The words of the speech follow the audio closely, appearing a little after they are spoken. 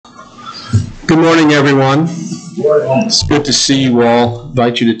Good morning, everyone. It's good to see you all. I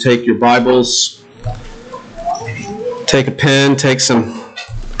invite you to take your Bibles, take a pen, take some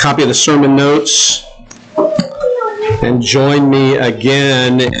copy of the sermon notes, and join me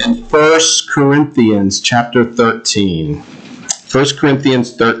again in 1 Corinthians chapter 13. 1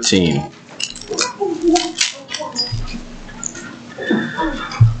 Corinthians 13.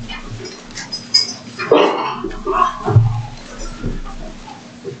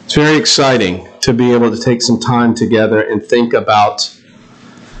 It's very exciting to be able to take some time together and think about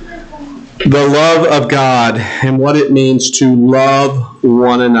the love of God and what it means to love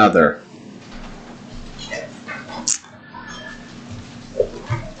one another.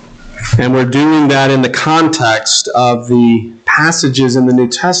 And we're doing that in the context of the passages in the New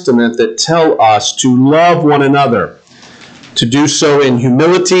Testament that tell us to love one another, to do so in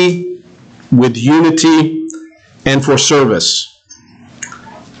humility, with unity, and for service.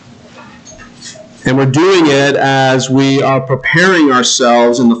 And we're doing it as we are preparing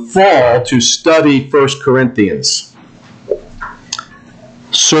ourselves in the fall to study 1 Corinthians.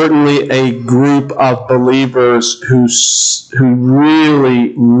 Certainly a group of believers who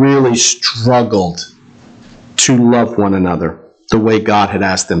really struggled to love one another the way God had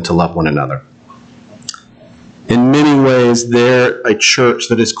asked them to love one another. In many ways, they're a church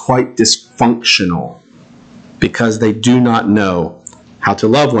that is quite dysfunctional because they do not know how to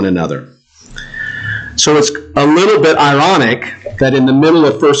love one another. So it's a little bit ironic that in the middle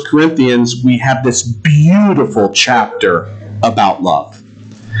of 1 Corinthians, we have this beautiful chapter about love.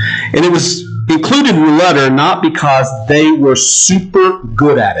 And it was included in the letter not because they were super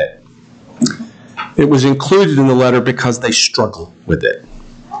good at it. It was included in the letter because they struggle with it.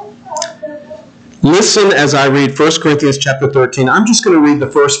 Listen as I read 1 Corinthians chapter 13. I'm just going to read the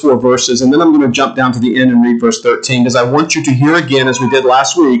first 4 verses, and then I'm going to jump down to the end and read verse 13, because I want you to hear again, as we did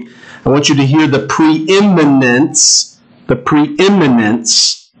last week, I want you to hear the preeminence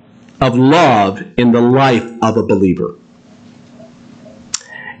of love in the life of a believer.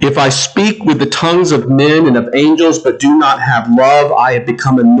 If I speak with the tongues of men and of angels, but do not have love, I have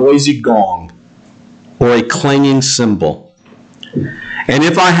become a noisy gong or a clanging cymbal. And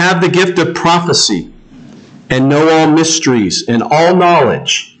if I have the gift of prophecy and know all mysteries and all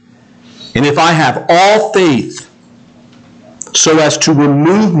knowledge, and if I have all faith so as to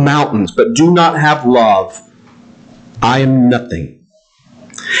remove mountains, but do not have love, I am nothing.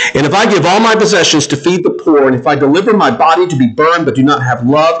 And if I give all my possessions to feed the poor, and if I deliver my body to be burned, but do not have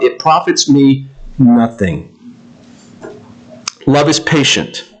love, it profits me nothing. Love is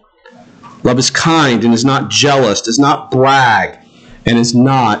patient. Love is kind and is not jealous, does not brag, and is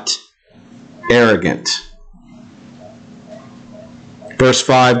not arrogant. Verse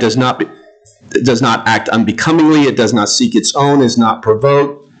 5 does not act unbecomingly, it does not seek its own, is not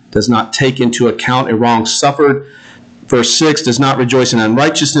provoked, does not take into account a wrong suffered. Verse 6 does not rejoice in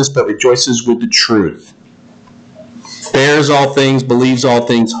unrighteousness, but rejoices with the truth. Bears all things, believes all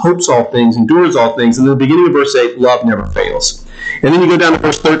things, hopes all things, endures all things. And in the beginning of verse 8, love never fails. And then you go down to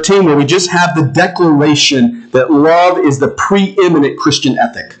verse 13, where we just have the declaration that love is the preeminent Christian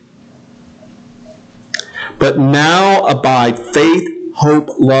ethic. But now abide faith, hope,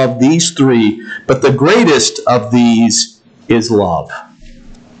 love, these 3, but the greatest of these is love.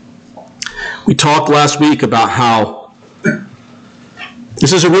 We talked last week about how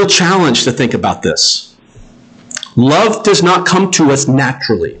this is a real challenge to think about this. Love does not come to us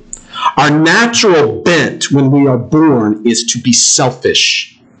naturally. Our natural bent when we are born is to be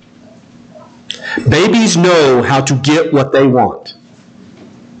selfish. Babies know how to get what they want.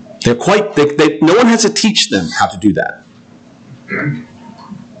 No one has to teach them how to do that.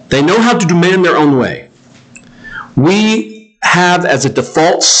 They know how to demand their own way. We have as a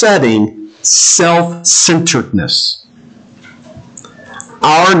default setting self-centeredness.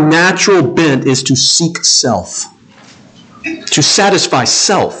 Our natural bent is to seek self, to satisfy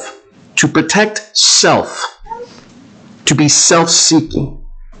self, to protect self, to be self-seeking.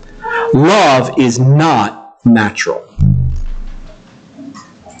 Love is not natural.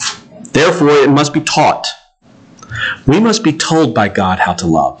 Therefore, it must be taught. We must be told by God how to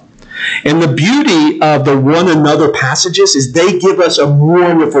love. And the beauty of the one another passages is they give us a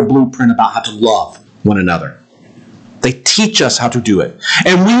wonderful blueprint about how to love one another. They teach us how to do it.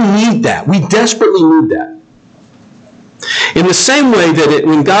 And we need that. We desperately need that. In the same way that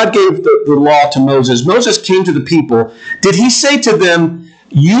when God gave the law to Moses, Moses came to the people. Did he say to them,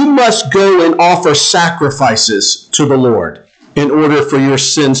 you must go and offer sacrifices to the Lord in order for your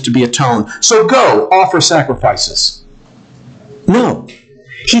sins to be atoned? So go, offer sacrifices. No.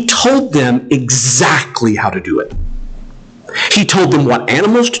 He told them exactly how to do it. He told them what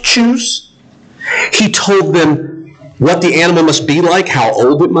animals to choose. He told them what the animal must be like, how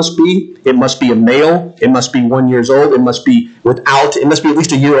old it must be. It must be a male. It must be 1 year old. It must be at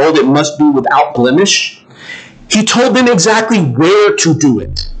least a year old. It must be without blemish. He told them exactly where to do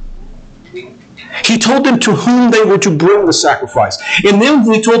it. He told them to whom they were to bring the sacrifice. And then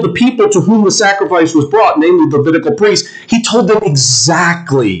he told the people to whom the sacrifice was brought, namely the Levitical priests, he told them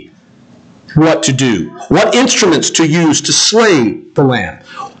exactly what to do, what instruments to use to slay the lamb,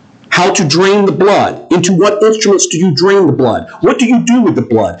 how to drain the blood, into what instruments do you drain the blood, what do you do with the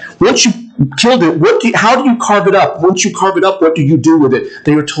blood? Once you killed it, how do you carve it up? Once you carve it up, what do you do with it?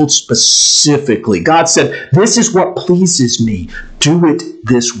 They were told specifically. God said, this is what pleases me. Do it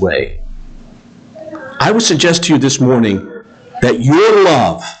this way. I would suggest to you this morning that your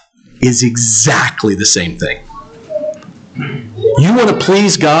love is exactly the same thing. You want to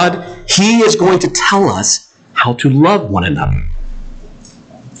please God? He is going to tell us how to love one another.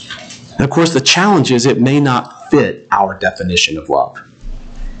 And of course, the challenge is it may not fit our definition of love.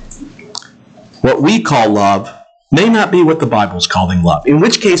 What we call love may not be what the Bible is calling love, in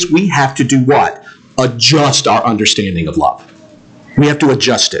which case we have to do what? Adjust our understanding of love. We have to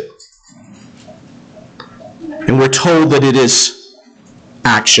adjust it. And we're told that it is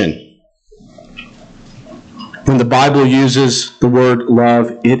action. When the Bible uses the word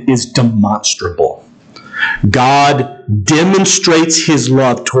love, it is demonstrable. God demonstrates his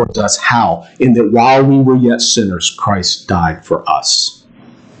love towards us. How? In that while we were yet sinners, Christ died for us.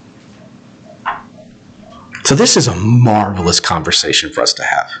 So this is a marvelous conversation for us to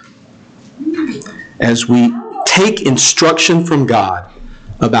have. As we take instruction from God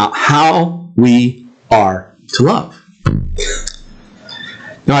about how we are to love.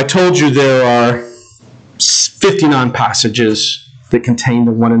 Now, I told you there are 59 passages that contain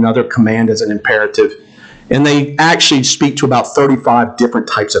the one another command as an imperative, and they actually speak to about 35 different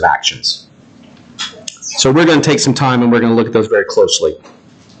types of actions. So we're going to take some time and we're going to look at those very closely.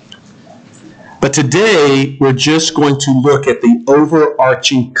 But today, we're just going to look at the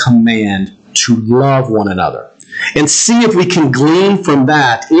overarching command to love one another, and see if we can glean from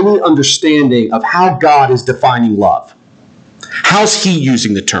that any understanding of how God is defining love. How's he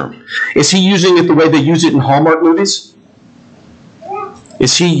using the term? Is he using it the way they use it in Hallmark movies?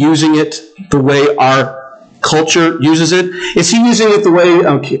 Is he using it the way our culture uses it? Is he using it the way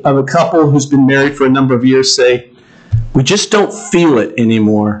of a couple who's been married for a number of years say, we just don't feel it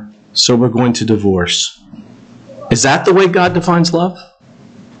anymore, so we're going to divorce? Is that the way God defines love?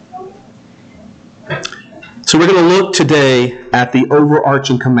 So we're going to look today at the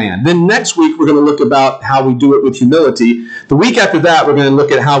overarching command. Then next week, we're going to look about how we do it with humility. The week after that, we're going to look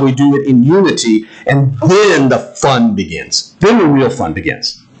at how we do it in unity. And then the fun begins. Then the real fun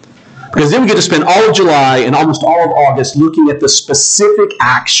begins. Because then we get to spend all of July and almost all of August looking at the specific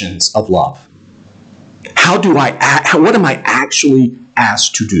actions of love. What am I actually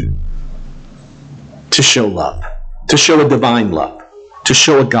asked to do? To show love. To show a divine love. To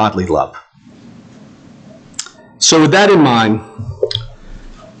show a godly love. So with that in mind,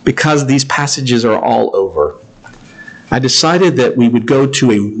 because these passages are all over, I decided that we would go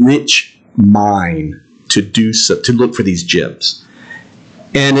to a rich mine to look for these gems.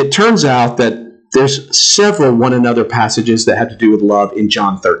 And it turns out that there's several one another passages that have to do with love in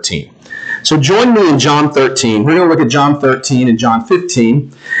John 13. So join me in John 13. We're going to look at John 13 and John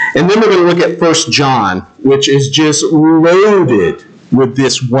 15. And then we're going to look at 1 John, which is just loaded with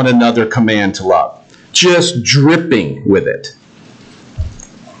this one another command to love. Just dripping with it.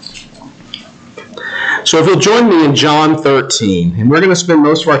 So if you'll join me in John 13, and we're going to spend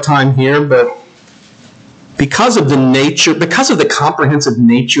most of our time here, but because of the comprehensive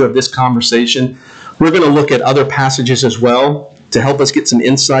nature of this conversation, we're going to look at other passages as well to help us get some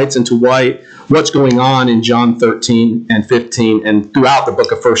insights into what's going on in John 13 and 15 and throughout the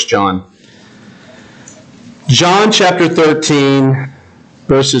book of 1 John. John chapter 13,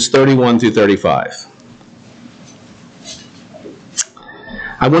 verses 31 through 35.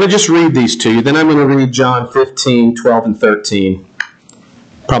 I want to just read these to you. Then I'm going to read John 15, 12, and 13.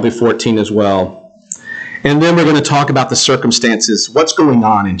 Probably 14 as well. And then we're going to talk about the circumstances. What's going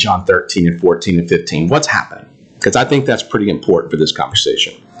on in John 13 and 14 and 15? What's happening? Because I think that's pretty important for this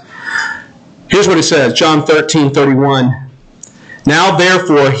conversation. Here's what it says. John 13, 31. Now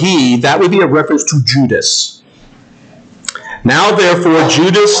therefore he, that would be a reference to Judas. Now therefore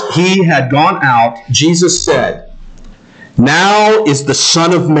Judas, he had gone out. Jesus said, now is the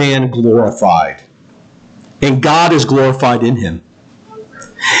Son of Man glorified, and God is glorified in him.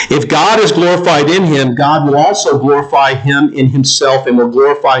 If God is glorified in him, God will also glorify him in himself and will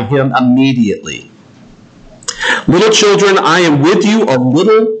glorify him immediately. Little children, I am with you a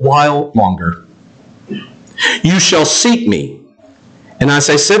little while longer. You shall seek me. And as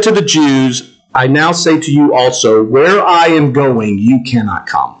I said to the Jews, I now say to you also, where I am going, you cannot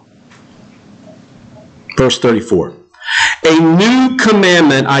come. Verse 34. A new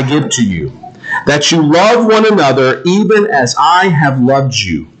commandment I give to you, that you love one another even as I have loved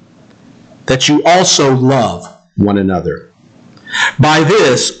you, that you also love one another. By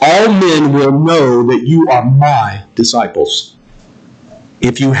this, all men will know that you are my disciples,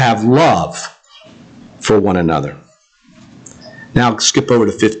 if you have love for one another. Now skip over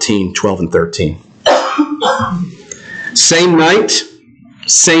to 15, 12, and 13. Same night,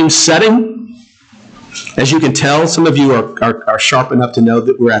 same setting. As you can tell, some of you are sharp enough to know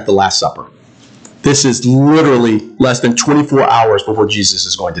that we're at the Last Supper. This is literally less than 24 hours before Jesus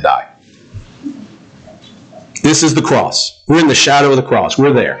is going to die. This is the cross. We're in the shadow of the cross.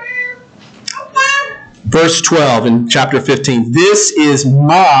 We're there. Verse 12 in chapter 15. This is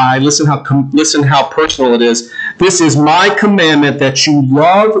my, listen how personal it is. This is my commandment, that you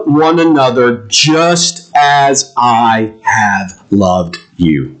love one another just as I have loved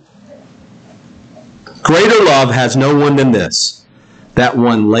you. Greater love has no one than this, that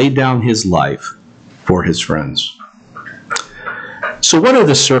one laid down his life for his friends. So what are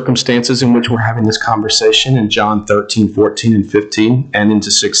the circumstances in which we're having this conversation in John 13, 14, and 15, and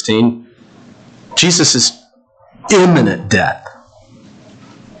into 16? Jesus' imminent death.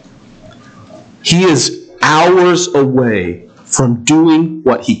 He is hours away from doing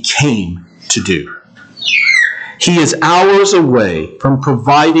what he came to do. He is hours away from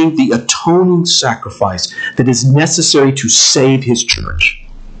providing the atoning sacrifice that is necessary to save his church.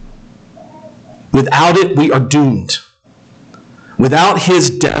 Without it, we are doomed. Without his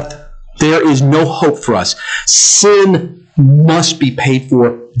death, there is no hope for us. Sin must be paid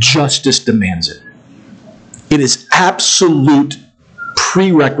for. Justice demands it. It is absolute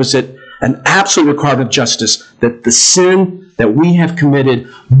prerequisite, an absolute requirement of justice, that the sin that we have committed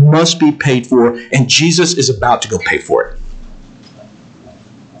must be paid for, and Jesus is about to go pay for it.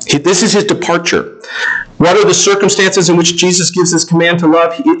 This is his departure. What are the circumstances in which Jesus gives his command to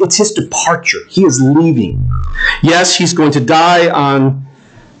love? It's his departure. He is leaving. Yes, he's going to die on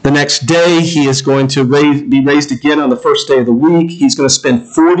the next day. He is going to be raised again on the first day of the week. He's going to spend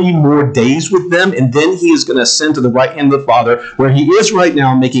 40 more days with them, and then he is going to ascend to the right hand of the Father, where he is right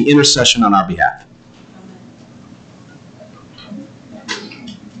now making intercession on our behalf.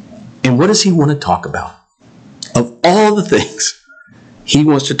 And what does he want to talk about? Of all the things, he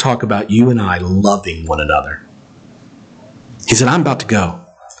wants to talk about you and I loving one another. He said, I'm about to go.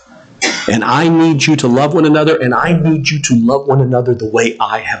 And I need you to love one another, and I need you to love one another the way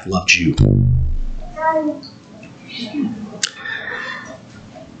I have loved you.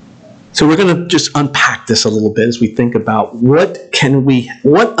 So we're going to just unpack this a little bit as we think about what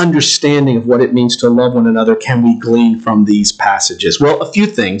understanding of what it means to love one another can we glean from these passages? Well, a few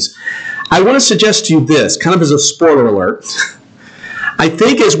things. I want to suggest to you this, kind of as a spoiler alert. I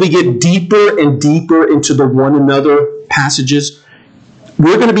think as we get deeper and deeper into the one another passages,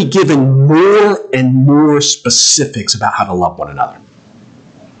 we're going to be given more and more specifics about how to love one another.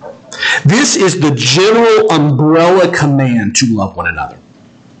 This is the general umbrella command to love one another.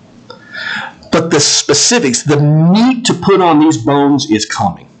 But the specifics, the meat to put on these bones is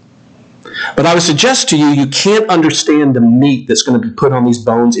coming. But I would suggest to you, you can't understand the meat that's going to be put on these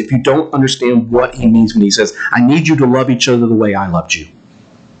bones if you don't understand what he means when he says, I need you to love each other the way I loved you.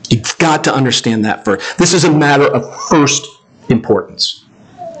 You've got to understand that first. This is a matter of first importance.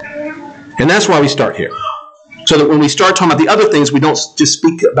 And that's why we start here. So that when we start talking about the other things, we don't just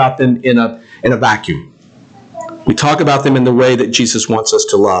speak about them in a vacuum. We talk about them in the way that Jesus wants us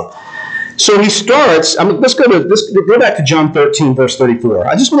to love. So he starts, let's go back to John 13, verse 34.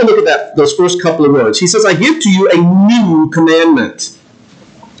 I just want to look at those first couple of words. He says, I give to you a new commandment.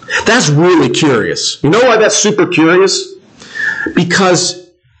 That's really curious. You know why that's super curious?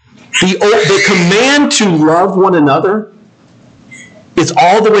 Because the command to love one another is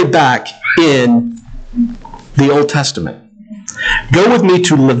all the way back in the Old Testament. Go with me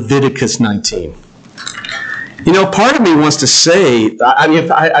to Leviticus 19. You know, part of me wants to say,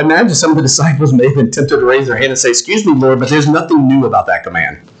 I imagine some of the disciples may have been tempted to raise their hand and say, excuse me, Lord, but there's nothing new about that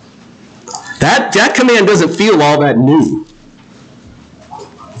command. That command doesn't feel all that new.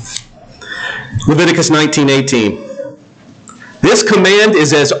 Leviticus 19:18. This command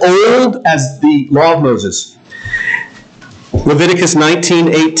is as old as the law of Moses. Leviticus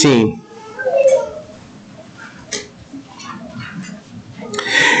 19:18.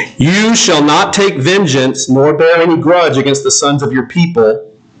 You shall not take vengeance, nor bear any grudge against the sons of your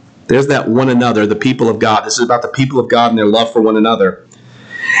people. There's that one another, the people of God. This is about the people of God and their love for one another.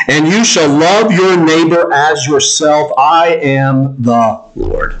 And you shall love your neighbor as yourself. I am the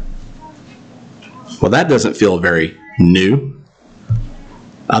Lord. Well, that doesn't feel very new.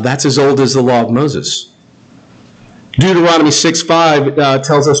 That's as old as the law of Moses. Deuteronomy 6:5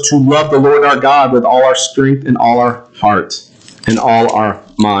 tells us to love the Lord our God with all our strength and all our heart and all our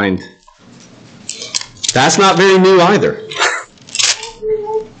mind. That's not very new either.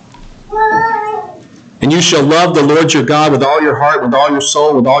 And you shall love the Lord your God with all your heart, with all your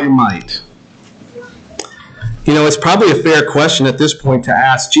soul, with all your might. You know, it's probably a fair question at this point to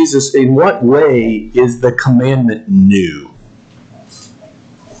ask Jesus, in what way is the commandment new?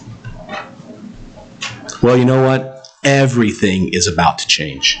 Well, you know what? Everything is about to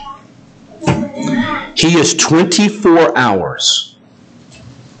change. He is 24 hours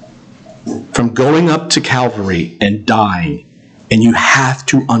from going up to Calvary and dying. And you have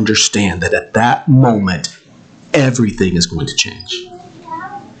to understand that at that moment, everything is going to change.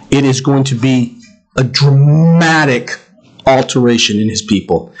 It is going to be a dramatic alteration in his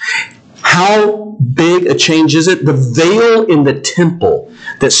people. How big a change is it? The veil in the temple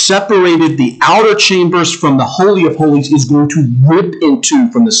that separated the outer chambers from the Holy of Holies is going to rip in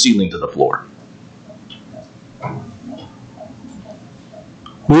two from the ceiling to the floor.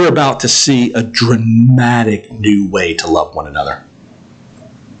 We're about to see a dramatic new way to love one another.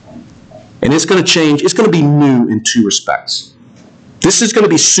 And it's going to change. It's going to be new in two respects. This is going to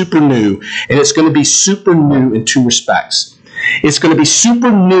be super new, and it's going to be super new in two respects. It's going to be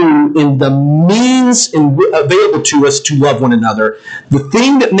super new in the means available to us to love one another. The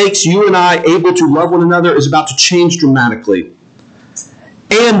thing that makes you and I able to love one another is about to change dramatically.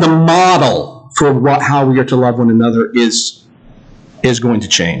 And the model for how we are to love one another is going to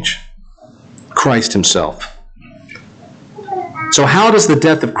change. Christ himself. So how does the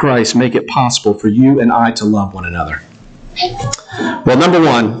death of Christ make it possible for you and I to love one another? Well, number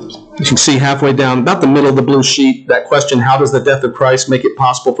one, you can see halfway down, about the middle of the blue sheet, that question, how does the death of Christ make it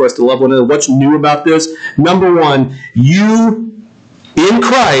possible for us to love one another? What's new about this? Number one, you in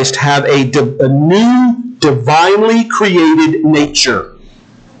Christ have a new divinely created nature.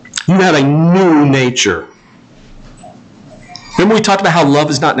 You have a new nature. Remember we talked about how love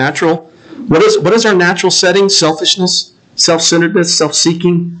is not natural? What is our natural setting? Selfishness, self-centeredness,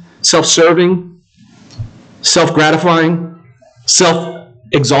 self-seeking, self-serving, self-gratifying,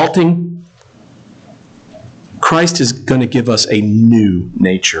 self-exalting. Christ is going to give us a new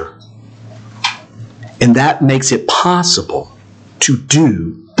nature. And that makes it possible to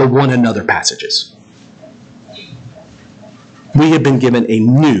do the one another passages. We have been given a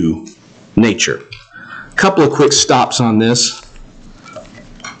new nature. A couple of quick stops on this.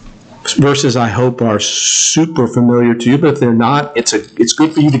 Verses I hope are super familiar to you, but if they're not, it's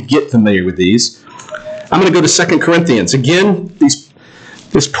good for you to get familiar with these. I'm going to go to 2 Corinthians. Again,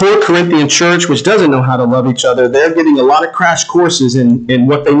 this poor Corinthian church, which doesn't know how to love each other, they're getting a lot of crash courses in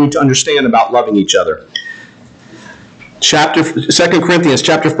what they need to understand about loving each other. 2 Corinthians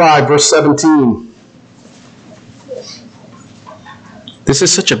chapter 5, verse 17. This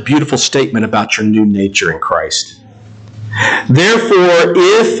is such a beautiful statement about your new nature in Christ. Therefore,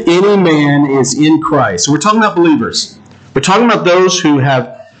 if any man is in Christ, so we're talking about believers. We're talking about those who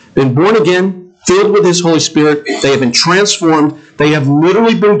have been born again, filled with his Holy Spirit. They have been transformed. They have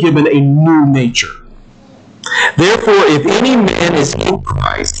literally been given a new nature. Therefore, if any man is in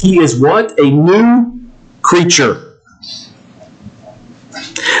Christ, he is what? A new creature.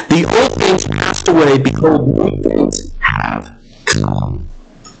 The old things passed away, behold, new things have come.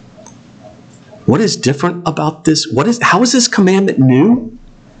 What is different about this? How is this commandment new?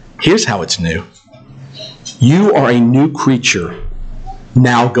 Here's how it's new. You are a new creature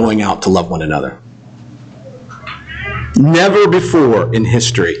now going out to love one another. Never before in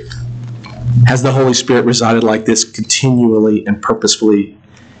history has the Holy Spirit resided like this continually and purposefully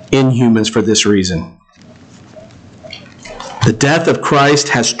in humans for this reason. The death of Christ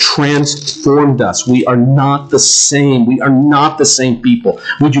has transformed us. We are not the same. We are not the same people.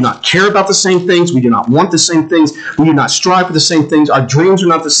 We do not care about the same things. We do not want the same things. We do not strive for the same things. Our dreams are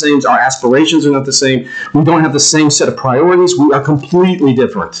not the same. Our aspirations are not the same. We don't have the same set of priorities. We are completely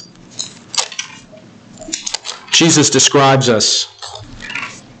different. Jesus describes us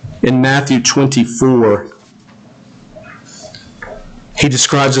in Matthew 24. He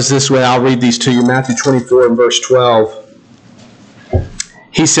describes us this way. I'll read these to you. Matthew 24 and verse 12.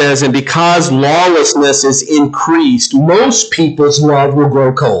 He says, and because lawlessness is increased, most people's love will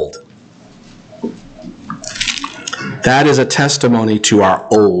grow cold. That is a testimony to our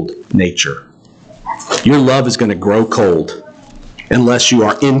old nature. Your love is going to grow cold unless you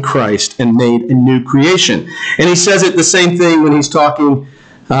are in Christ and made a new creation. And he says it the same thing when he's talking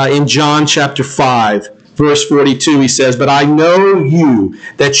in John chapter 5, verse 42, he says, "But I know you,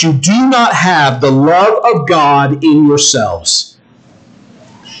 that you do not have the love of God in yourselves.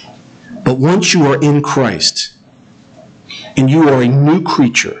 But once you are in Christ, and you are a new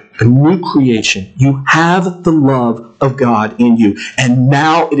creature, a new creation, you have the love of God in you. And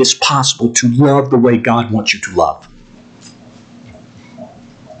now it is possible to love the way God wants you to love."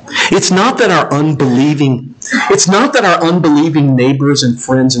 It's not that our unbelieving neighbors and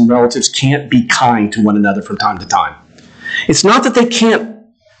friends and relatives can't be kind to one another from time to time. It's not that they can't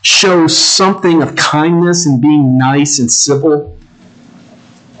show something of kindness and being nice and civil,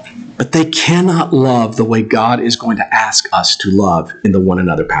 but they cannot love the way God is going to ask us to love in the one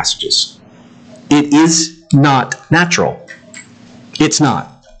another passages. It is not natural. It's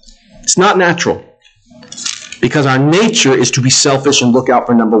not. It's not natural. Because our nature is to be selfish and look out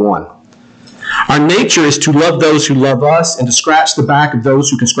for number one. Our nature is to love those who love us and to scratch the back of those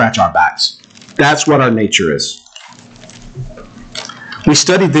who can scratch our backs. That's what our nature is. We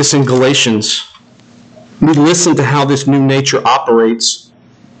studied this in Galatians. We listened to how this new nature operates.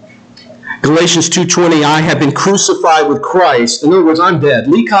 Galatians 2:20, "I have been crucified with Christ." In other words, I'm dead.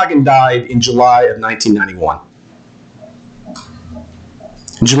 Lee Coggin died in July of 1991.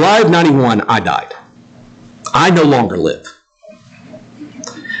 In July of 91, I died. I no longer live.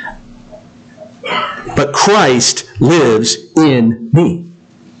 But Christ lives in me.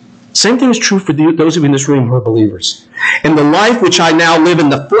 Same thing is true for those of you in this room who are believers. "And the life which I now live in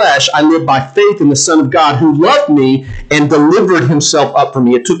the flesh, I live by faith in the Son of God, who loved me and delivered himself up for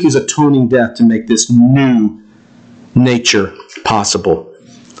me." It took his atoning death to make this new nature possible.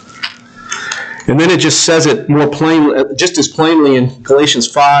 And then it just says it more plainly, just as plainly in Galatians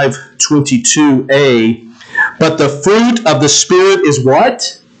 5:22a. "But the fruit of the Spirit is"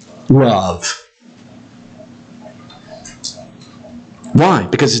 what? Love. Why?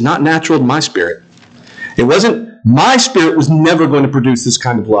 Because it's not natural to my spirit. My spirit was never going to produce this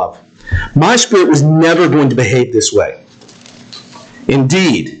kind of love. My spirit was never going to behave this way.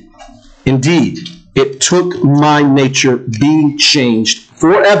 Indeed, it took my nature being changed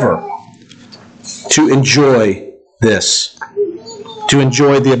forever to enjoy this, to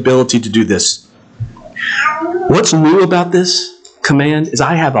enjoy the ability to do this. What's new about this command is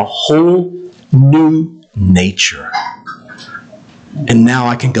I have a whole new nature. And now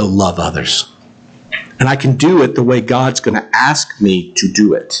I can go love others. And I can do it the way God's going to ask me to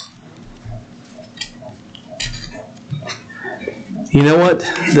do it. You know what?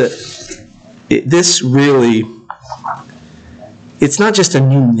 This really, it's not just a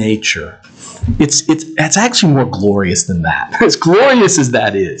new nature. It's actually more glorious than that. As glorious as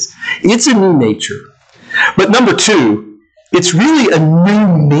that is, it's a new nature. But number two, it's really a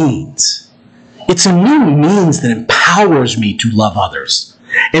new means. It's a new means that empowers me to love others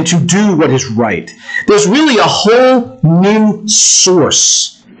and to do what is right. There's really a whole new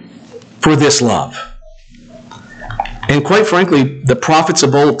source for this love. And quite frankly, the prophets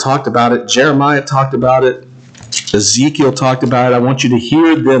of old talked about it. Jeremiah talked about it. Ezekiel talked about it. I want you to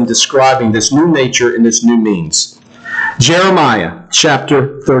hear them describing this new nature and this new means. Jeremiah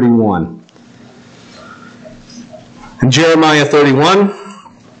chapter 31. In Jeremiah 31,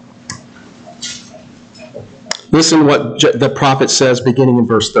 listen what the prophet says beginning in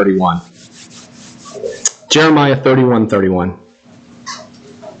verse 31. Jeremiah 31:31.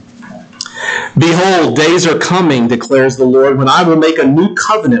 "Behold, days are coming, declares the Lord, when I will make a new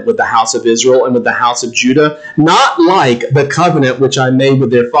covenant with the house of Israel and with the house of Judah, not like the covenant which I made with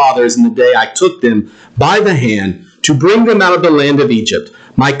their fathers in the day I took them by the hand to bring them out of the land of Egypt,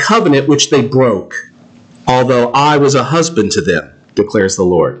 my covenant which they broke, although I was a husband to them, declares the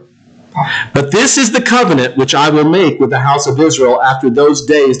Lord. But this is the covenant which I will make with the house of Israel after those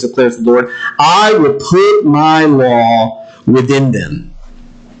days, declares the Lord. I will put my law within them,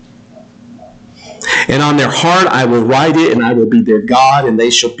 and on their heart I will write it, and I will be their God, and they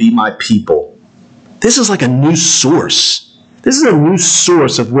shall be my people." This is like a new source. This is a new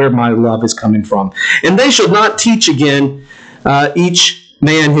source of where my love is coming from. "And they shall not teach again each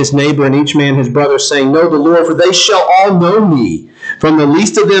man his neighbor and each man his brother, saying, Know the Lord, for they shall all know me, from the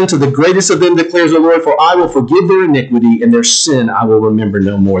least of them to the greatest of them, declares the Lord, for I will forgive their iniquity, and their sin I will remember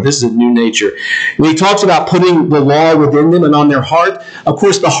no more." This is a new nature. When he talks about putting the law within them and on their heart, of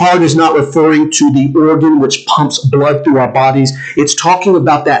course the heart is not referring to the organ which pumps blood through our bodies. It's talking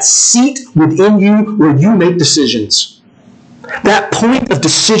about that seat within you where you make decisions. That point of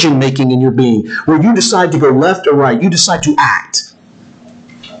decision making in your being, where you decide to go left or right, you decide to act.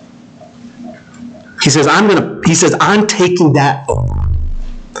 He says, I'm taking that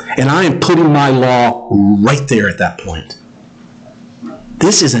and I am putting my law right there at that point.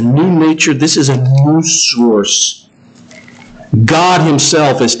 This is a new nature. This is a new source. God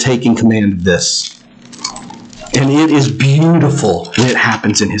himself is taking command of this. And it is beautiful when it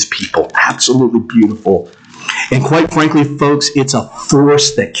happens in his people. Absolutely beautiful. And quite frankly, folks, it's a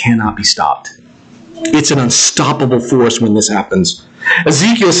force that cannot be stopped. It's an unstoppable force when this happens.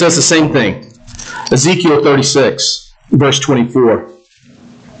 Ezekiel says the same thing. Ezekiel 36, verse 24.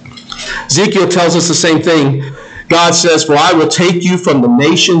 Ezekiel tells us the same thing. God says, "For I will take you from the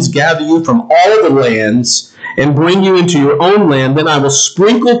nations, gather you from all the lands, and bring you into your own land. Then I will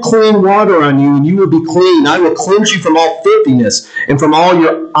sprinkle clean water on you, and you will be clean. I will cleanse you from all filthiness and from all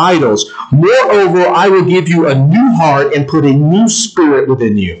your idols. Moreover, I will give you a new heart and put a new spirit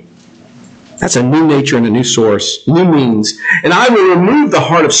within you." That's a new nature and a new source, new means. "And I will remove the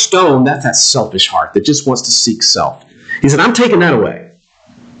heart of stone," that's that selfish heart that just wants to seek self. He said, "I'm taking that away.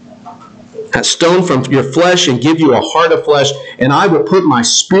 That stone from your flesh, and give you a heart of flesh, and I will put my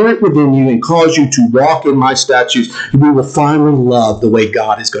spirit within you and cause you to walk in my statutes. We will finally love the way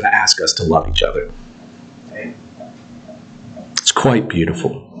God is going to ask us to love each other." It's quite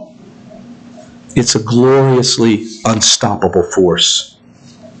beautiful. It's a gloriously unstoppable force.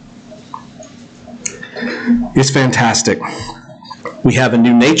 It's fantastic. We have a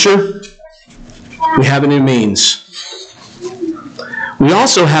new nature. We have a new means. We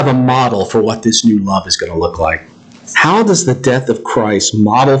also have a model for what this new love is going to look like. How does the death of Christ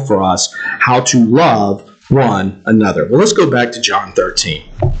model for us how to love one another? Well, let's go back to John 13.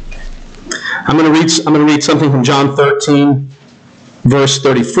 I'm going to read something from John 13, verse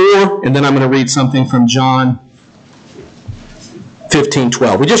 34, and then I'm going to read something from John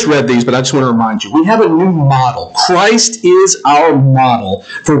 15:12. We just read these, but I just want to remind you, we have a new model. Christ is our model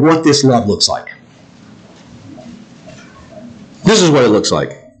for what this love looks like. This is what it looks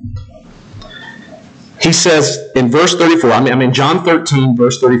like. He says in verse 34, I'm in John 13,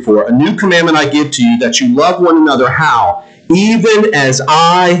 verse 34, "A new commandment I give to you, that you love one another." How? "Even as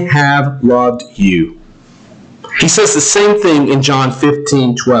I have loved you." He says the same thing in John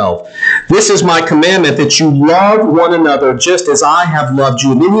 15:12. "This is my commandment, that you love one another just as I have loved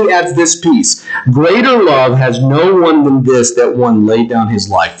you." And then he adds this piece, "Greater love has no one than this, that one laid down his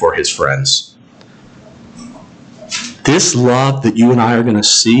life for his friends." This love that you and I are going to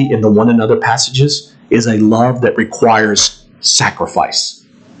see in the one another passages is a love that requires sacrifice.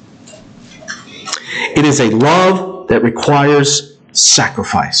 It is a love that requires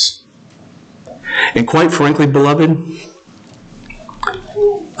sacrifice. And quite frankly, beloved, we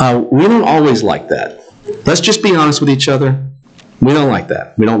don't always like that. Let's just be honest with each other. We don't like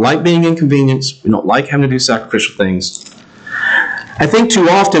that. We don't like being inconvenienced. We don't like having to do sacrificial things. I think too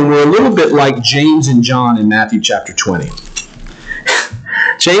often we're a little bit like James and John in Matthew chapter 20.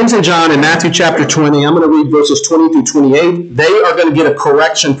 James and John in Matthew chapter 20, I'm going to read verses 20 through 28. They are going to get a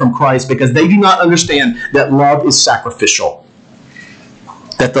correction from Christ because they do not understand that love is sacrificial.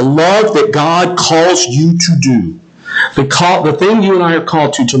 That the love that God calls you to do, the thing you and I are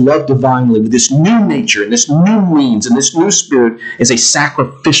called to love divinely with this new nature and this new means and this new spirit, is a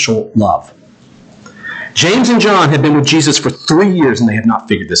sacrificial love. James and John have been with Jesus for 3 years and they have not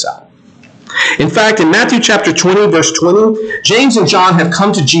figured this out. In fact, in Matthew chapter 20, verse 20, James and John have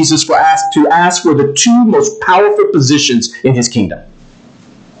come to Jesus to ask for the two most powerful positions in his kingdom.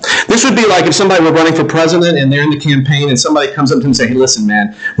 This would be like if somebody were running for president and they're in the campaign and somebody comes up to him and says, "Hey, listen,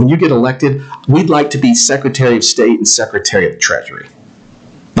 man, when you get elected, we'd like to be Secretary of State and Secretary of the Treasury."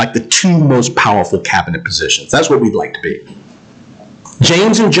 Like the two most powerful cabinet positions. That's what we'd like to be.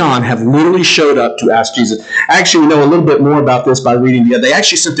 James and John have literally showed up to ask Jesus. Actually, we know a little bit more about this by reading the other. They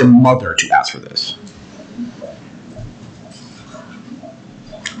actually sent their mother to ask for this.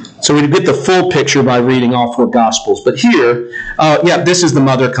 So we get the full picture by reading all four Gospels. But here, this is the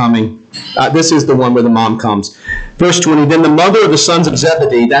mother coming. This is the one where the mom comes. Verse 20, "Then the mother of the sons of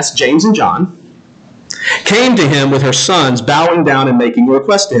Zebedee," that's James and John, "came to him with her sons, bowing down and making a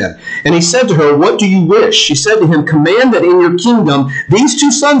request to him. And he said to her, 'What do you wish?' She said to him, 'Command that in your kingdom these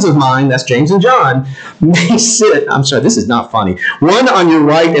two sons of mine,'" that's James and John, "may sit," I'm sorry, this is not funny, "one on your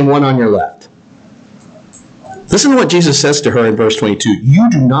right and one on your left." Listen to what Jesus says to her in verse 22. "You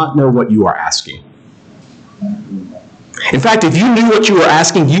do not know what you are asking." In fact, if you knew what you were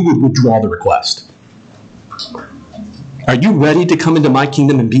asking, you would withdraw the request. Are you ready to come into my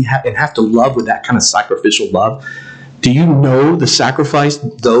kingdom and have to love with that kind of sacrificial love? Do you know the sacrifice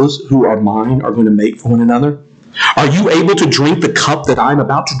those who are mine are going to make for one another? Are you able to drink the cup that I'm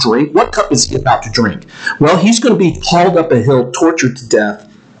about to drink? What cup is he about to drink? Well, he's going to be hauled up a hill, tortured to death,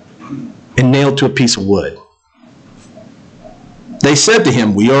 and nailed to a piece of wood. They said to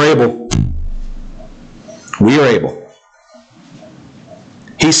him, "We are able." We are able.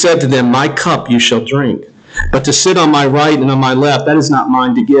 He said to them, my cup you shall drink, but to sit on my right and on my left, that is not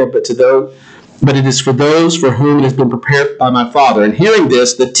mine to give, but it is for those for whom it has been prepared by my Father. And hearing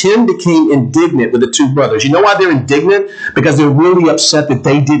this, the 10 became indignant with the two brothers. You know why they're indignant? Because they're really upset that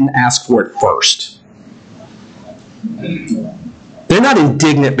they didn't ask for it first. They're not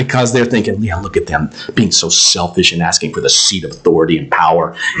indignant because they're thinking, yeah, look at them being so selfish and asking for the seat of authority and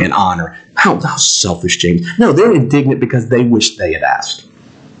power and honor. How selfish, James. No, they're indignant because they wish they had asked.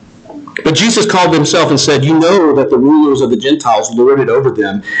 But Jesus called himself and said, you know that the rulers of the Gentiles lord it over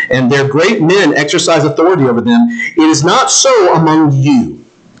them, and their great men exercise authority over them. It is not so among you,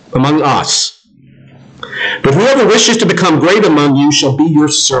 among us. But whoever wishes to become great among you shall be your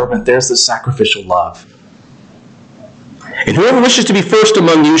servant. There's the sacrificial love. And whoever wishes to be first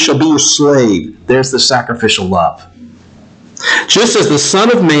among you shall be your slave. There's the sacrificial love. Just as the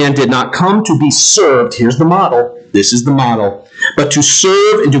Son of Man did not come to be served, here's the model, this is the model, but to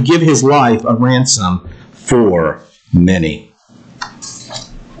serve and to give his life a ransom for many.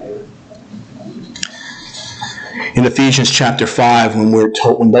 In Ephesians chapter 5,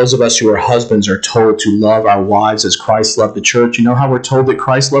 when those of us who are husbands are told to love our wives as Christ loved the church, you know how we're told that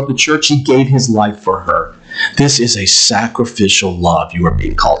Christ loved the church? He gave his life for her. This is a sacrificial love you are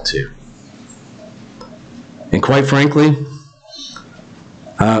being called to. And quite frankly,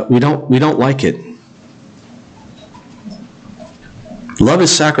 we don't like it. Love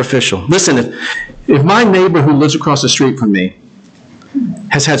is sacrificial. Listen, if my neighbor who lives across the street from me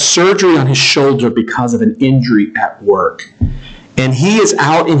has had surgery on his shoulder because of an injury at work, and he is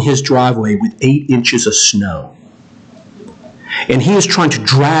out in his driveway with 8 inches of snow, and he is trying to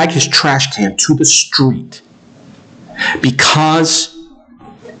drag his trash can to the street because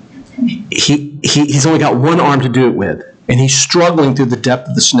he's only got one arm to do it with, and he's struggling through the depth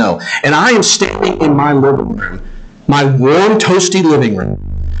of the snow. And I am standing in my living room, my warm, toasty living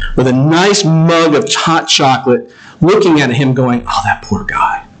room, with a nice mug of hot chocolate, looking at him going, oh, that poor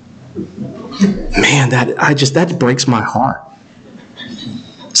guy. Man, that breaks my heart.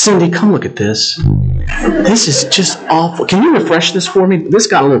 Cindy, come look at this. This is just awful. Can you refresh this for me? This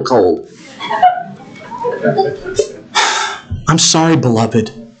got a little cold. I'm sorry,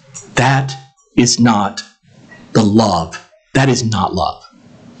 beloved. That is not the love. That is not love.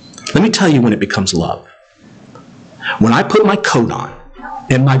 Let me tell you when it becomes love. When I put my coat on,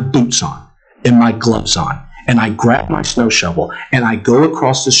 and my boots on, and my gloves on, and I grab my snow shovel, and I go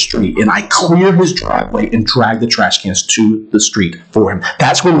across the street, and I clear his driveway and drag the trash cans to the street for him.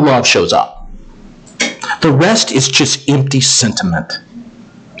 That's when love shows up. The rest is just empty sentiment.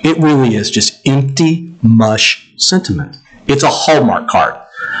 It really is just empty, mush sentiment. It's a Hallmark card.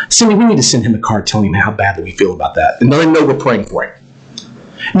 Cindy, we need to send him a card telling him how badly we feel about that, and let him know we're praying for him.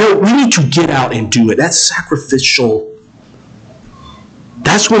 No, we need to get out and do it. That's sacrificial.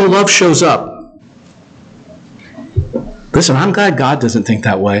 That's when love shows up. Listen, I'm glad God doesn't think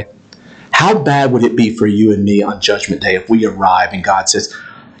that way. How bad would it be for you and me on Judgment Day if we arrive and God says,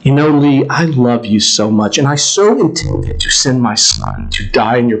 you know, Lee, I love you so much, and I so intended to send my son to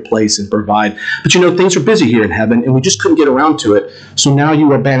die in your place and provide. But you know, things are busy here in heaven, and we just couldn't get around to it, so now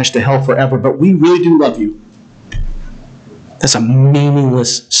you are banished to hell forever, but we really do love you. That's a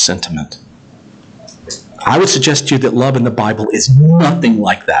meaningless sentiment. I would suggest to you that love in the Bible is nothing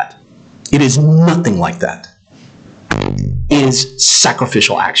like that. It is nothing like that. It is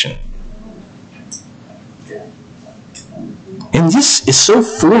sacrificial action. And this is so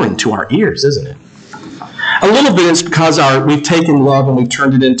foreign to our ears, isn't it? A little bit it's because we've taken love and we've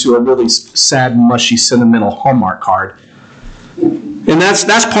turned it into a really sad, mushy, sentimental Hallmark card. And that's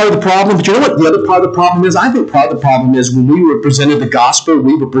part of the problem. But you know what the other part of the problem is? I think part of the problem is when we represented the gospel,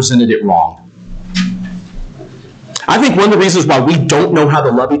 we represented it wrong. I think one of the reasons why we don't know how to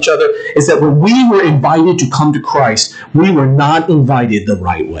love each other is that when we were invited to come to Christ, we were not invited the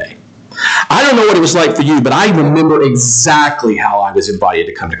right way. I don't know what it was like for you, but I remember exactly how I was invited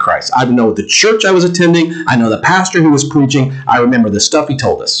to come to Christ. I know the church I was attending. I know the pastor who was preaching. I remember the stuff he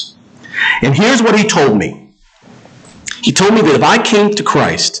told us. And here's what he told me. He told me that if I came to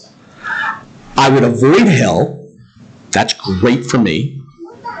Christ, I would avoid hell. That's great for me.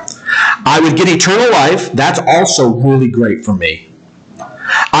 I would get eternal life. That's also really great for me.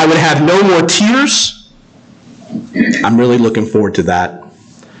 I would have no more tears. I'm really looking forward to that.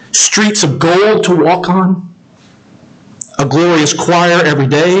 Streets of gold to walk on. A glorious choir every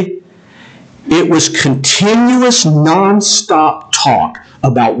day. It was continuous, non-stop talk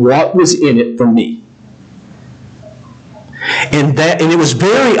about what was in it for me. And it was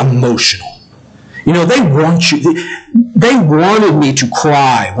very emotional. You know, they wanted me to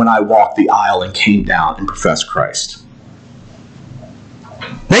cry when I walked the aisle and came down and professed Christ.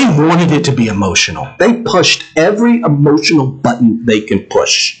 They wanted it to be emotional. They pushed every emotional button they can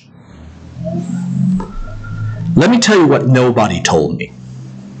push. Let me tell you what nobody told me.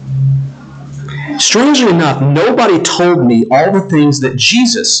 Strangely enough, nobody told me all the things that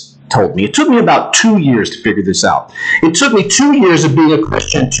Jesus told me. It took me about 2 years to figure this out. It took me 2 years of being a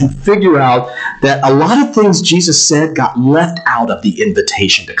Christian to figure out that a lot of things Jesus said got left out of the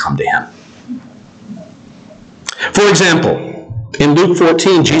invitation to come to him. For example, in Luke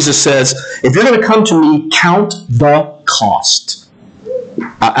 14, Jesus says, if you're going to come to me, count the cost.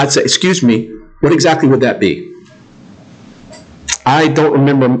 I'd say, excuse me, what exactly would that be? I don't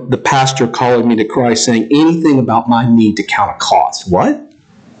remember the pastor calling me to Christ saying anything about my need to count a cost. What?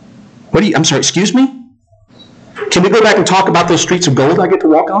 I'm sorry, excuse me? Can we go back and talk about those streets of gold I get to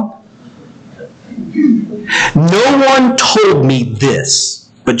walk on? No one told me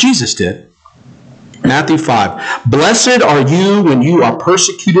this, but Jesus did. Matthew 5. Blessed are you when you are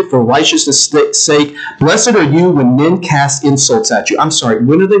persecuted for righteousness' sake. Blessed are you when men cast insults at you. I'm sorry,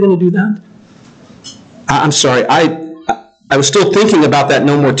 when are they going to do that? I'm sorry, I was still thinking about that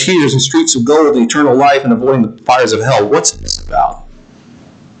no more tears and streets of gold and eternal life and avoiding the fires of hell. What's this about?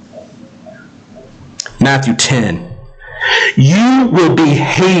 Matthew 10. You will be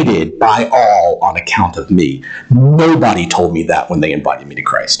hated by all on account of me. Nobody told me that when they invited me to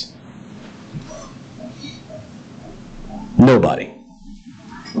Christ. Nobody.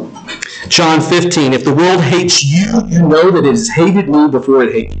 John 15. If the world hates you, you know that it has hated me before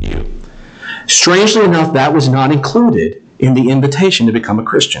it hated you. Strangely enough, that was not included in the invitation to become a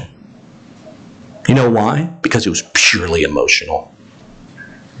Christian. You know why? Because it was purely emotional.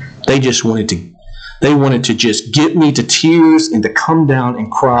 They wanted to just get me to tears and to come down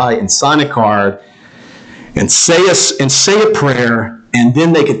and cry and sign a card and say a prayer, and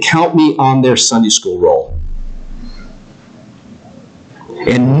then they could count me on their Sunday school roll.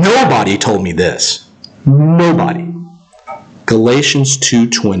 And nobody told me this. Nobody. Galatians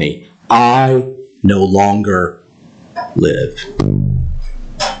 2:20. I no longer live.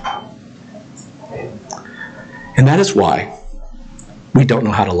 And that is why we don't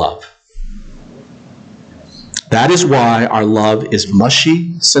know how to love. That is why our love is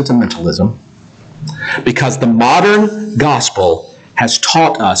mushy sentimentalism, because the modern gospel has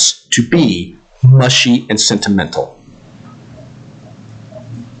taught us to be mushy and sentimental,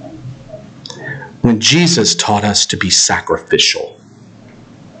 when Jesus taught us to be sacrificial.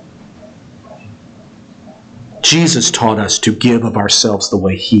 Jesus taught us to give of ourselves the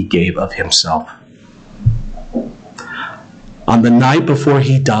way he gave of himself. On the night before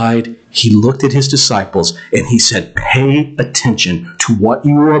he died, he looked at his disciples and he said, pay attention to what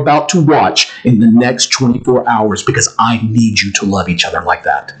you are about to watch in the next 24 hours because I need you to love each other like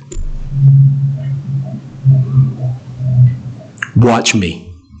that. Watch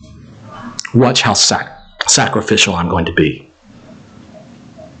me. Watch how sacrificial I'm going to be.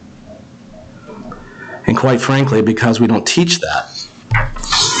 And quite frankly, because we don't teach that,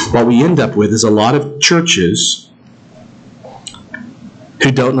 what we end up with is a lot of churches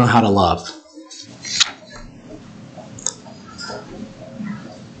who don't know how to love.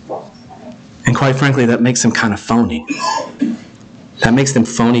 And quite frankly, that makes them kind of phony. That makes them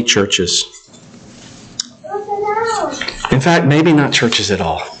phony churches. In fact, maybe not churches at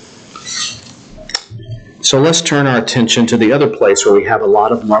all. So let's turn our attention to the other place where we have a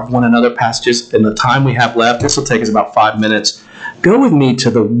lot of love one another passages. In the time we have left, this will take us about 5 minutes. Go with me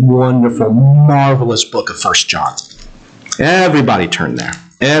to the wonderful, marvelous book of 1 John. Everybody turn there.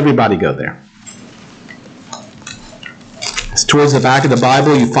 Everybody go there. It's towards the back of the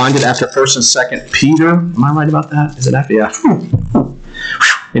Bible. You find it after 1st and 2nd Peter. Am I right about that? Is it after? Yeah.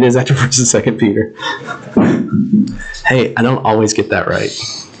 It is after 1st and 2nd Peter. Hey, I don't always get that right.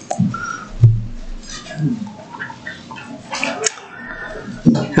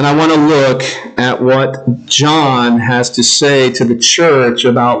 And I want to look at what John has to say to the church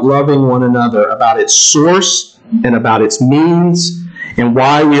about loving one another, about its source and about its means and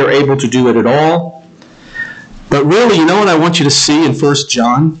why we are able to do it at all. But really, you know what I want you to see in 1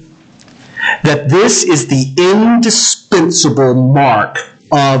 John? That this is the indispensable mark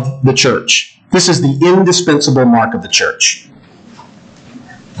of the church. This is the indispensable mark of the church.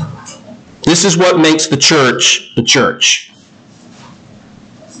 This is what makes the church the church.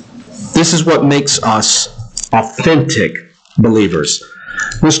 This is what makes us authentic believers.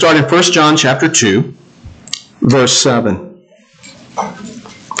 We'll start in 1 John chapter 2, verse 7.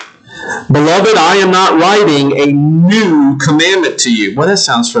 Beloved, I am not writing a new commandment to you. Well, that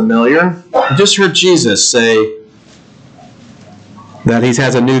sounds familiar. I just heard Jesus say, That he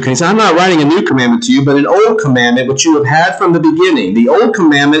has a new, he said, I'm not writing a new commandment to you, but an old commandment which you have had from the beginning. The old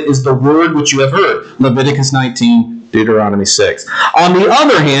commandment is the word which you have heard. Leviticus 19, Deuteronomy 6. On the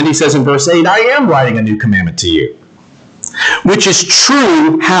other hand, he says in verse 8, I am writing a new commandment to you, which is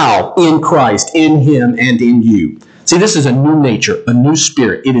true, how? In Christ, in him, and in you. See, this is a new nature, a new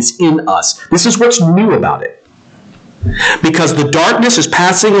spirit. It is in us. This is what's new about it. Because the darkness is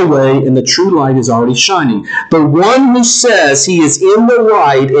passing away and the true light is already shining. The one who says he is in the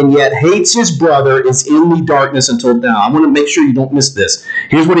light and yet hates his brother is in the darkness until now. I want to make sure you don't miss this.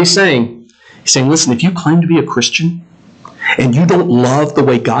 Here's what he's saying. He's saying, listen, if you claim to be a Christian and you don't love the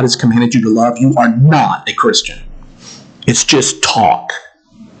way God has commanded you to love, you are not a Christian. It's just talk.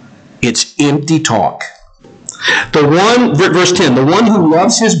 It's empty talk. The one, verse 10, the one who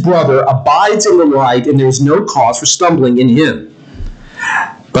loves his brother abides in the light, and there is no cause for stumbling in him.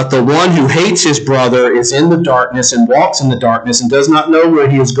 But the one who hates his brother is in the darkness and walks in the darkness and does not know where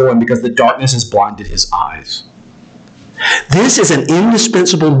he is going because the darkness has blinded his eyes. This is an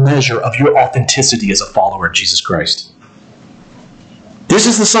indispensable measure of your authenticity as a follower of Jesus Christ. This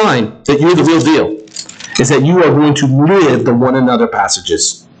is the sign that you're the real deal, is that you are going to live the one another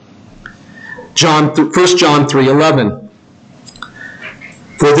passages. 1 John 3:11.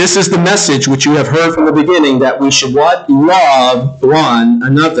 For this is the message which you have heard from the beginning, that we should what? Love one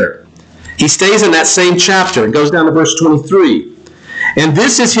another. He stays in that same chapter and goes down to verse 23. And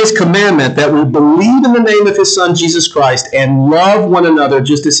this is his commandment, that we believe in the name of his Son, Jesus Christ, and love one another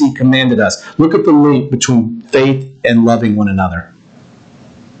just as he commanded us. Look at the link between faith and loving one another.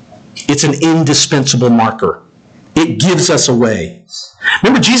 It's an indispensable marker. It gives us away.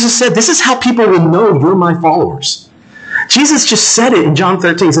 Remember, Jesus said, this is how people will know you're my followers. Jesus just said it in John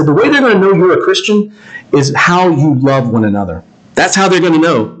 13. He said, the way they're going to know you're a Christian is how you love one another. That's how they're going to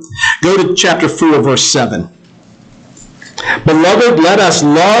know. Go to chapter 4, verse 7. Beloved, let us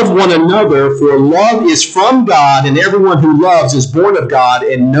love one another, for love is from God, and everyone who loves is born of God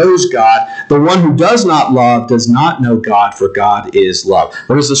and knows God. The one who does not love does not know God, for God is love.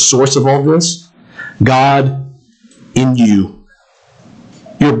 What is the source of all this? God in you.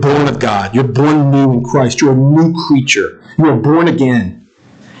 You're born of God. You're born new in Christ. You're a new creature. You are born again.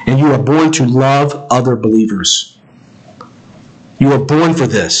 And you are born to love other believers. You are born for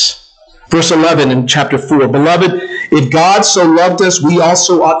this. Verse 11 in chapter 4. Beloved, if God so loved us, we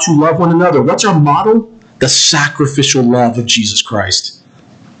also ought to love one another. What's our model? The sacrificial love of Jesus Christ.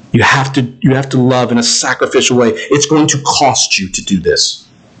 You have to love in a sacrificial way. It's going to cost you to do this.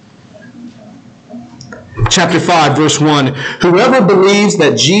 Chapter 5, verse 1. Whoever believes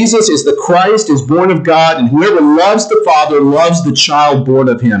that Jesus is the Christ is born of God, and whoever loves the Father loves the child born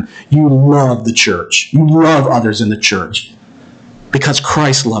of him. You love the church. You love others in the church because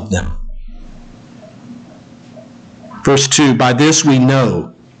Christ loved them. Verse 2. By this we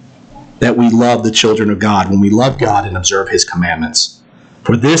know that we love the children of God, when we love God and observe his commandments.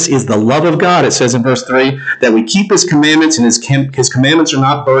 For this is the love of God, it says in verse 3, that we keep his commandments, and his commandments are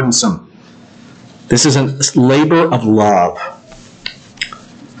not burdensome. This is a labor of love.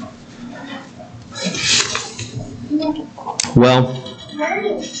 Well,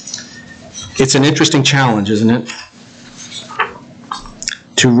 it's an interesting challenge, isn't it?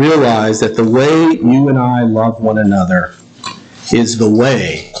 To realize that the way you and I love one another is the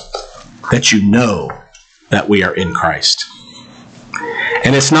way that you know that we are in Christ.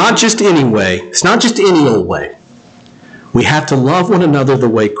 And it's not just any way. It's not just any old way. We have to love one another the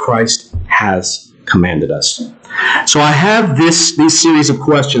way Christ has commanded us. So I have these series of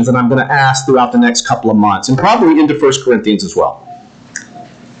questions that I'm going to ask throughout the next couple of months, and probably into 1 Corinthians as well.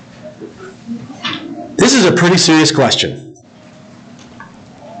 This is a pretty serious question.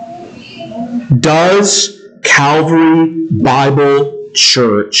 Does Calvary Bible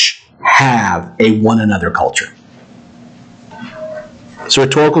Church have a one another culture? It's a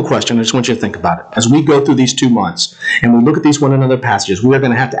rhetorical question. I just want you to think about it. As we go through these 2 months and we look at these one another passages, we are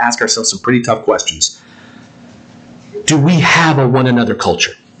going to have to ask ourselves some pretty tough questions. Do we have a one another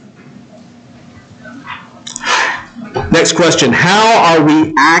culture? Next question. How are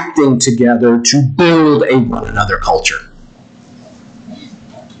we acting together to build a one another culture?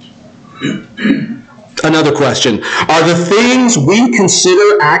 Another question. Are the things we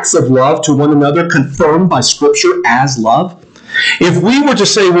consider acts of love to one another confirmed by Scripture as love? If we were to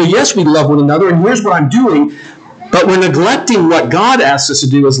say, well, yes, we love one another, and here's what I'm doing, but we're neglecting what God asks us to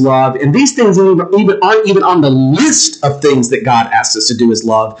do as love, and these things aren't even on the list of things that God asks us to do as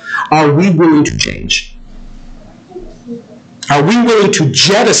love, are we willing to change? Are we willing to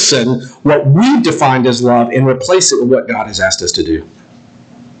jettison what we've defined as love and replace it with what God has asked us to do?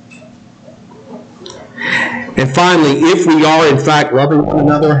 And finally, if we are in fact loving one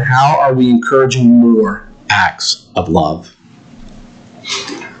another, how are we encouraging more acts of love?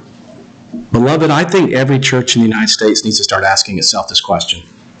 Beloved, I think every church in the United States needs to start asking itself this question.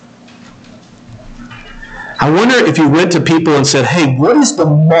 I wonder if you went to people and said, hey, what is the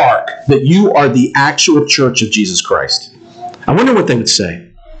mark that you are the actual church of Jesus Christ? I wonder what they would say.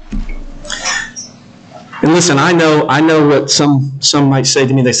 And listen, I know what some might say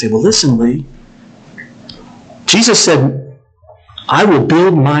to me. They say, well, listen, Lee, Jesus said, I will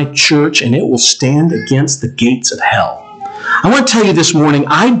build my church and it will stand against the gates of hell. I want to tell you this morning,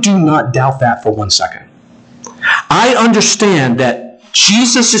 I do not doubt that for 1 second. I understand that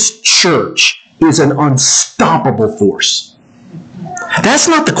Jesus' church is an unstoppable force. That's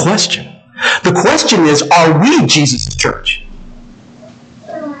not the question. The question is, are we Jesus' church?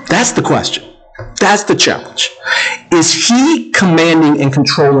 That's the question. That's the challenge. Is he commanding and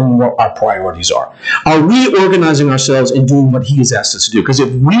controlling what our priorities are? Are we organizing ourselves and doing what he has asked us to do? Because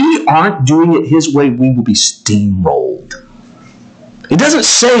if we aren't doing it his way, we will be steamrolled. It doesn't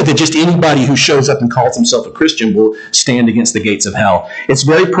say that just anybody who shows up and calls himself a Christian will stand against the gates of hell. It's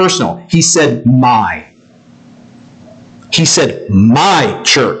very personal. He said, my. He said, my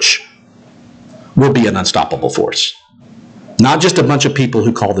church will be an unstoppable force. Not just a bunch of people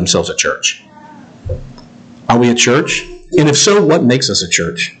who call themselves a church. Are we a church? And if so, what makes us a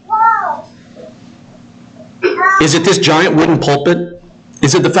church? Is it this giant wooden pulpit?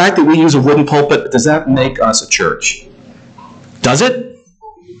 Is it the fact that we use a wooden pulpit? Does that make us a church? Does it?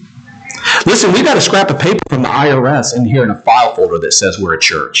 Listen, we got a scrap of paper from the IRS in here in a file folder that says we're a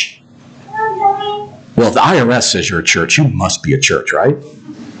church. Well, if the IRS says you're a church, you must be a church, right?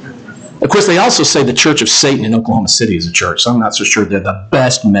 Of course, they also say the Church of Satan in Oklahoma City is a church, so I'm not so sure they're the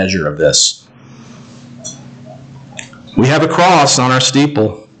best measure of this. We have a cross on our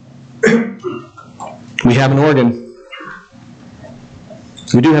steeple. We have an organ.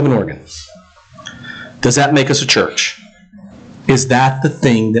 We do have an organ. Does that make us a church? Is that the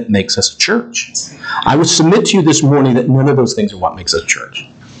thing that makes us a church? I would submit to you this morning that none of those things are what makes us a church.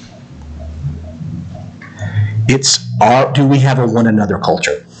 Do we have a one another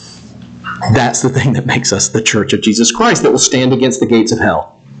culture? That's the thing that makes us the church of Jesus Christ that will stand against the gates of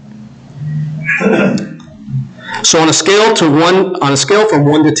hell. So on a scale from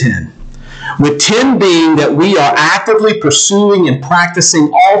 1 to 10, with 10 being that we are actively pursuing and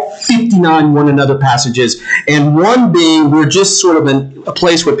practicing all 59 one another passages, and 1 being we're just sort of in a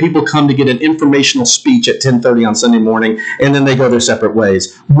place where people come to get an informational speech at 10:30 on Sunday morning, and then they go their separate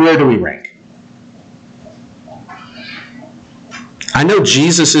ways. Where do we rank? I know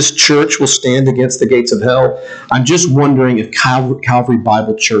Jesus' church will stand against the gates of hell. I'm just wondering if Calvary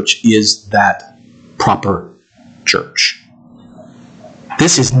Bible Church is that proper church.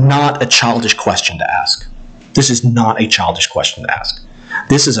 This is not a childish question to ask. This is not a childish question to ask.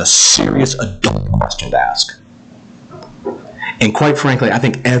 This is a serious adult question to ask. And quite frankly, I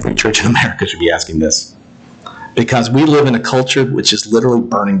think every church in America should be asking this. Because we live in a culture which is literally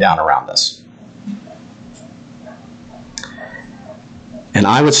burning down around us. And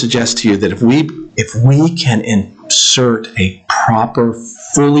I would suggest to you that if we can insert a proper,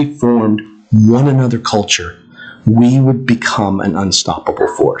 fully formed one another culture, we would become an unstoppable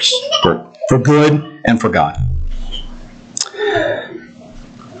force for good and for God.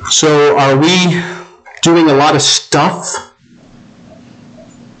 So are we doing a lot of stuff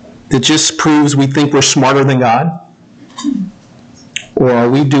that just proves we think we're smarter than God? Or are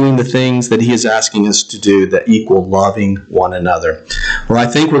we doing the things that he is asking us to do that equal loving one another? Well, I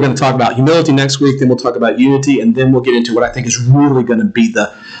think we're going to talk about humility next week, then we'll talk about unity, and then we'll get into what I think is really going to be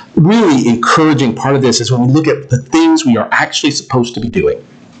the really encouraging part of this is when we look at the things we are actually supposed to be doing.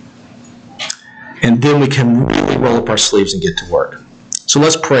 And then we can really roll up our sleeves and get to work. So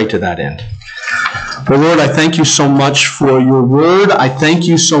let's pray to that end. Well, Lord, I thank you so much for your word. I thank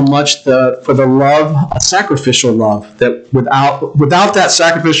you so much for the love, a sacrificial love, that without that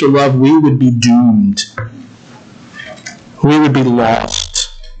sacrificial love, we would be doomed. We would be lost.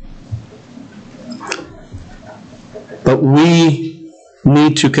 But we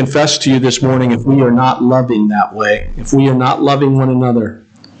need to confess to you this morning if we are not loving that way, if we are not loving one another,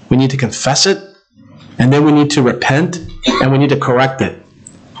 we need to confess it, and then we need to repent, and we need to correct it.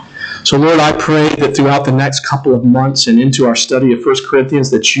 So, Lord, I pray that throughout the next couple of months and into our study of 1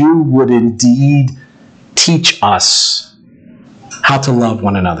 Corinthians, that you would indeed teach us how to love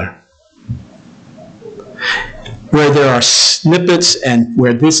one another. Where there are snippets and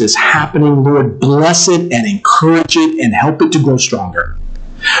where this is happening, Lord, bless it and encourage it and help it to grow stronger.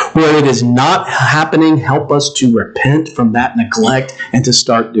 Where it is not happening, help us to repent from that neglect and to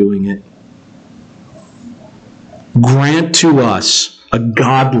start doing it. Grant to us a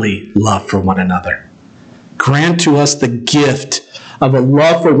godly love for one another. Grant to us the gift of a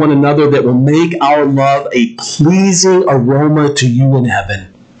love for one another that will make our love a pleasing aroma to you in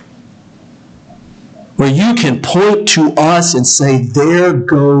heaven. Where you can point to us and say, there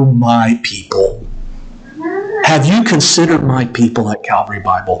go my people. Have you considered my people at Calvary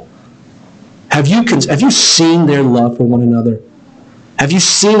Bible? Have you seen their love for one another? Have you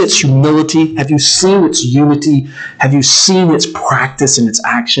seen its humility? Have you seen its unity? Have you seen its practice and its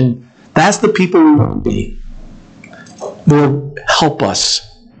action? That's the people we want to be. Lord, help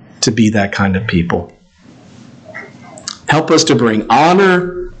us to be that kind of people. Help us to bring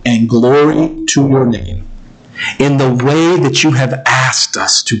honor and glory to your name in the way that you have asked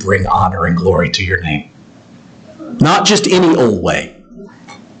us to bring honor and glory to your name. Not just any old way,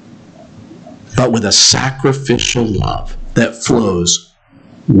 but with a sacrificial love that flows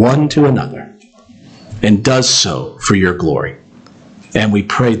one to another and does so for your glory. And we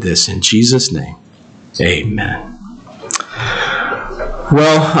pray this in Jesus' name. Amen.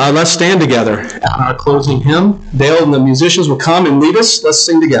 Well, let's stand together. Our closing hymn. Dale and the musicians will come and lead us. Let's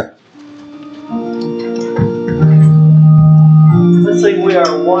sing together. Let's sing We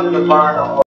Are One in the Barn.